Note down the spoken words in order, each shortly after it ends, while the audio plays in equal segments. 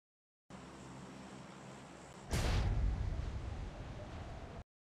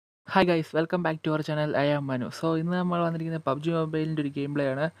Hi guys, welcome back to our channel. I am Manu. So ഇന്ന് നമ്മൾ വന്നിരിക്കുന്നത് PUBG മൊബൈലിൻ്റെ ഒരു ഗെയിം പ്ലേ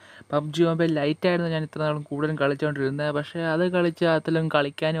ആണ്. പബ്ജി മൊബൈൽ ലൈറ്റായിരുന്നു ഞാൻ ഇത്ര നാളും കൂടുതലും കളിച്ചുകൊണ്ടിരുന്നത്. പക്ഷേ അത് കളിച്ച് അതിലും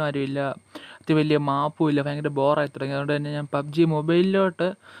കളിക്കാനും ആരുമില്ല, അത് വലിയ മാപ്പും ഇല്ല, ഭയങ്കര ബോറായി തുടങ്ങി. അതുകൊണ്ട് തന്നെ ഞാൻ പബ്ജി മൊബൈലിലോട്ട്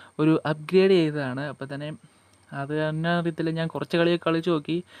ഒരു അപ്ഗ്രേഡ് ചെയ്തതാണ്. അപ്പോൾ തന്നെ അത് എന്നാ അറിയത്തില്ല, ഞാൻ കുറച്ച് കളിയൊക്കെ കളിച്ച്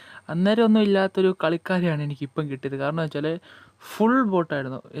നോക്കി. അന്നേരം ഒന്നും ഇല്ലാത്തൊരു കളിക്കാരെയാണ് എനിക്കിപ്പം കിട്ടിയത്. കാരണം വെച്ചാൽ ഫുൾ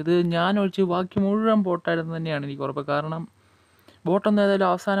ബോട്ടായിരുന്നു. ഇത് ഞാൻ ഒഴിച്ച് ബാക്കി മുഴുവൻ ബോട്ടായിരുന്നു തന്നെയാണ് എനിക്ക് ഉറപ്പ്. കാരണം ബോട്ടൊന്നും ഏതായാലും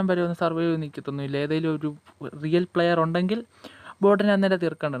അവസാനം വരെ ഒന്ന് സർവൈവ് ചെയ്ത് നിൽക്കത്തൊന്നുമില്ല. ഏതെങ്കിലും ഒരു റിയൽ പ്ലെയർ ഉണ്ടെങ്കിൽ ബോട്ടിനെ അന്നേരം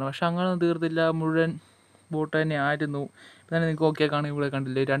തീർക്കേണ്ടതാണ്. പക്ഷെ അങ്ങനെയൊന്നും തീർത്തില്ല, മുഴുവൻ ബോട്ട് തന്നെ ആയിരുന്നു. ഇപ്പം തന്നെ നിങ്ങൾക്ക് ഓക്കെ കാണും, ഇവിടെ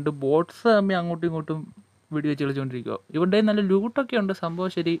കണ്ടില്ലേ, 2 ബോട്ട്സ് തമ്മിൽ അങ്ങോട്ടും ഇങ്ങോട്ടും വെടിവെച്ച് കളിച്ചുകൊണ്ടിരിക്കുക. ഇവിടെ നല്ല ലൂട്ടൊക്കെ ഉണ്ട്,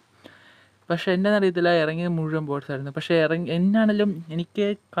 സംഭവം ശരി. പക്ഷേ എന്നാന്ന് അറിയത്തില്ല, ഇറങ്ങിയത് മുഴുവൻ ബോട്ട്സ് ആയിരുന്നു. പക്ഷേ എന്നാണെങ്കിലും എനിക്ക്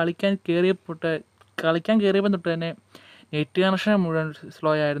കളിക്കാൻ കയറിയപ്പം തൊട്ട് തന്നെ നെറ്റ് കണക്ഷൻ മുഴുവൻ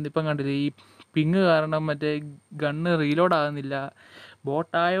സ്ലോ ആയിരുന്നു. ഇപ്പം കണ്ടില്ലേ, ഈ പിങ് കാരണം മറ്റേ ഗണ്ണ് റീലോഡ് ആകുന്നില്ല.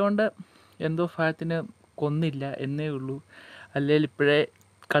 ബോട്ടായതുകൊണ്ട് എന്തോ ഭാഗത്തിന് കൊന്നില്ല എന്നേ ഉള്ളൂ. അല്ലെങ്കിൽ ഇപ്പോഴേ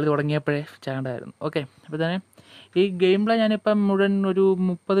കളി തുടങ്ങിയപ്പോഴേ ചാണ്ടായിരുന്നു. ഓക്കെ, അപ്പോൾ തന്നെ ഈ ഗെയിം പ്ലേ ഞാനിപ്പം മുഴുവൻ ഒരു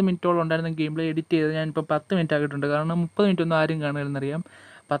 30 മിനിറ്റോളം ഉണ്ടായിരുന്ന ഗെയിം പ്ലേ എഡിറ്റ് ചെയ്ത് ഞാനിപ്പോൾ 10 മിനിറ്റ് ആക്കിയിട്ടുണ്ട്. കാരണം 30 മിനിറ്റ് ഒന്നും ആരും കാണുകയെന്നറിയാം.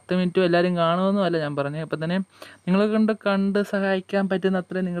 10 മിനിറ്റും എല്ലാവരും കാണുമെന്നും അല്ല ഞാൻ പറഞ്ഞത്. അപ്പം തന്നെ നിങ്ങളെ കണ്ട് സഹായിക്കാൻ പറ്റുന്ന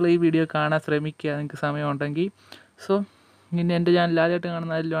അത്രയും നിങ്ങൾ ഈ വീഡിയോ കാണാൻ ശ്രമിക്കുക, നിങ്ങൾക്ക് സമയമുണ്ടെങ്കിൽ. സോ ഇനി എൻ്റെ ചാനൽ ആദ്യമായിട്ട്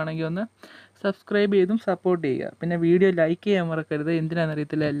കാണുന്ന ആരെങ്കിലും ആണെങ്കിൽ ഒന്ന് സബ്സ്ക്രൈബ് ചെയ്തും സപ്പോർട്ട് ചെയ്യുക. പിന്നെ വീഡിയോ ലൈക്ക് ചെയ്യാൻ മറക്കരുത്.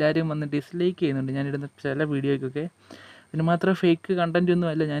 എന്തിനാണെന്നറിയത്തില്ല, എല്ലാവരും വന്ന് ഡിസ്ലൈക്ക് ചെയ്യുന്നുണ്ട് ഞാനിടുന്ന ചില വീഡിയോയ്ക്കൊക്കെ. അതിന് മാത്രം ഫേക്ക് കണ്ടൻ്റ് ഒന്നും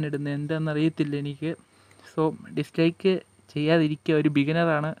അല്ല ഞാനിടുന്നത്, എന്താണെന്നറിയത്തില്ല എനിക്ക്. സോ ഡിസ്ലൈക്ക് ചെയ്യാതിരിക്കുക, ഒരു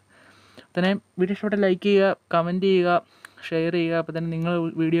ബിഗിനറാണ്. തന്നെ വീഡിയോ ഇഷ്ടപ്പെട്ട ലൈക്ക് ചെയ്യുക, കമൻറ്റ് ചെയ്യുക, ഷെയർ ചെയ്യുക. അപ്പോൾ തന്നെ നിങ്ങൾ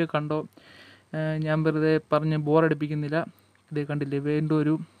വീഡിയോ കണ്ടോ, ഞാൻ വെറുതെ പറഞ്ഞ് ബോറടിപ്പിക്കുന്നില്ല. ഇത് കണ്ടില്ലേ, വീണ്ടും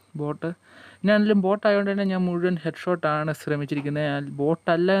ഒരു ബോട്ട്. ഞാനെല്ലാം ബോട്ടായതുകൊണ്ട് തന്നെ ഞാൻ മുഴുവൻ ഹെഡ് ഷോട്ടാണ് ശ്രമിച്ചിരിക്കുന്നത്.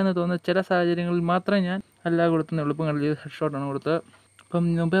 ബോട്ടല്ല എന്ന് തോന്നുന്ന ചില സാഹചര്യങ്ങളിൽ മാത്രമേ ഞാൻ അല്ല കൊടുത്തുന്ന എളുപ്പം കളിച്ച് ഹെഡ് ഷോട്ടാണ് കൊടുത്തത്. അപ്പം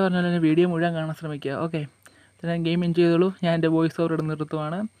മുമ്പേ പറഞ്ഞാൽ തന്നെ വീഡിയോ മുഴുവൻ കാണാൻ ശ്രമിക്കുക. ഓക്കെ, പിന്നെ ഗെയിം എൻജോയ് ചെയ്തോളൂ. ഞാൻ എൻ്റെ വോയിസ് ഓവർ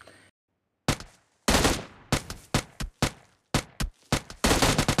നിർത്തുവാണ്.